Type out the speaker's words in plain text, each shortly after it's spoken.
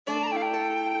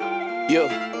Yo,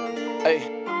 hey,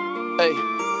 hey.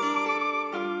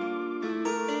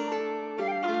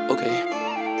 Okay.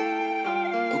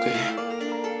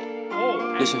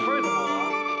 Listen,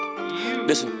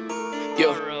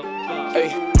 yo,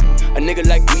 hey. A nigga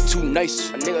like me too nice.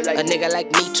 A nigga like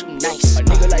me too nice. A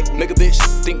nigga like make a bitch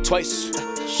think twice.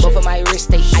 Both of my wrists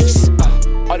they ice.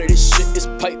 All of this shit is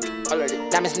pipe. All of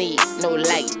it. Diamonds need no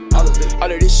light. All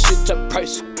of this shit top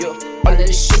price. Yeah. All of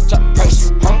this shit top price.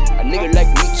 A nigga like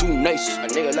me too nice. A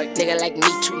nigga like me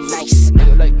too nice.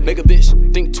 Nigga like make a bitch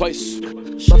think twice.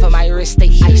 Both of my wrists they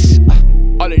ice.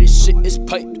 All of this shit is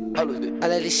pipe. All of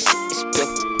this shit is pipe.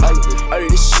 All of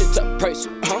this shit top price.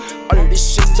 All of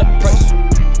this shit top price.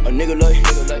 A nigga like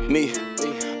me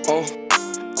on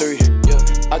 3.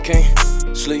 I can't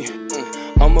sleep.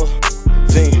 I'm a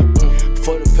fiend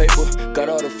for the paper. Got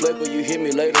all the flavor, you hit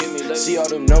me later. See all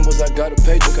them numbers, I got a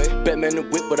page. Batman the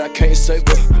whip, but I can't save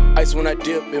her. Ice when I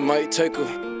dip, it might take her.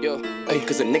 Ay,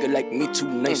 cause a nigga like me too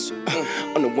nice.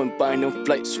 I'm the one buying them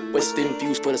flights, wasting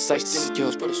views for the sights.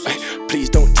 Please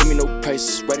don't tell me no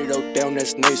price, write it all down,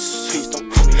 that's nice.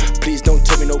 Please don't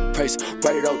tell me no price,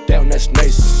 write it all down, that's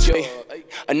nice.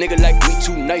 A nigga like me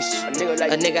too nice. A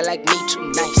nigga like me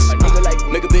too nice. A nigga like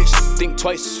make a bitch think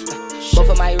twice. Both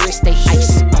of my wrists they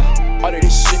ice. All of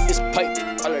this shit is pipe.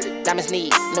 All of it. Diamonds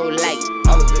need no light.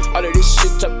 All of this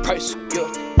shit top price.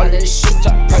 All of this shit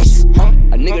top price.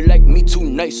 A nigga like me too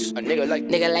nice. A nigga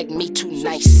like me too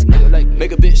nice. Nigga like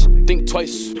make a bitch think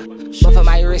twice. Both of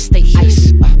my wrists they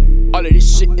ice. All of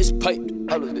this shit is pipe.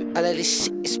 All of it. All of this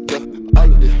shit is pipe.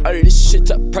 All of this shit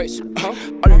top price.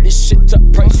 All of this shit top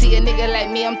price. See a nigga like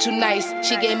me, I'm too nice.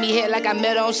 She gave me head like I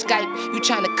met her on Skype. You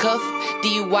tryna cuff?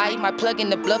 DUI, my plug in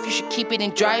the bluff. You should keep it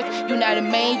in drive. You not a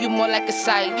main, you more like a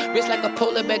side. Wrist like a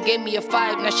polar bear, gave me a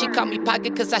 5. Now she call me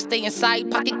pocket cause I stay inside.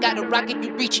 Pocket got a rocket,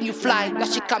 you reach and you fly. Now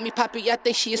she call me Poppy, I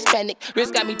think she Hispanic.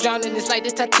 Wrist got me drowning, it's like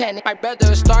the Titanic. My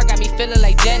brother a star, got me feeling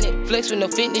like Janet. Flex with no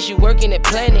fitness, you working at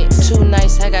Planet. Too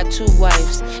nice, I got 2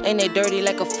 wives. Ain't they dirty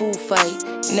like a food fight?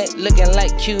 Neck looking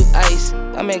like cube ice.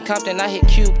 I'm in Compton, I hit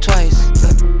Cube twice.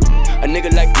 A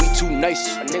nigga like me too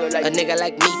nice. A nigga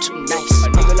like me too nice. A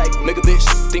nigga like make a bitch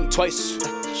think twice.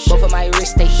 Both of my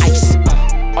wrists they ice.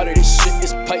 All of this shit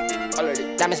is pipe. All of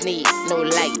it. Diamonds need no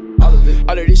light.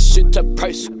 All of this shit top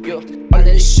price. All of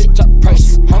this shit top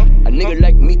price. A nigga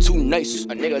like me too nice.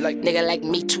 A nigga like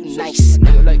me too nice.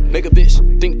 Nigga like make a bitch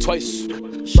think twice.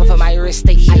 Both of my wrists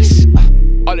they ice.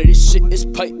 All of this shit is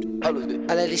pipe. All of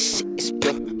this shit is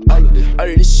pipe. All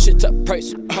of this shit top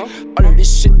price. All of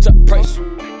this shit top price.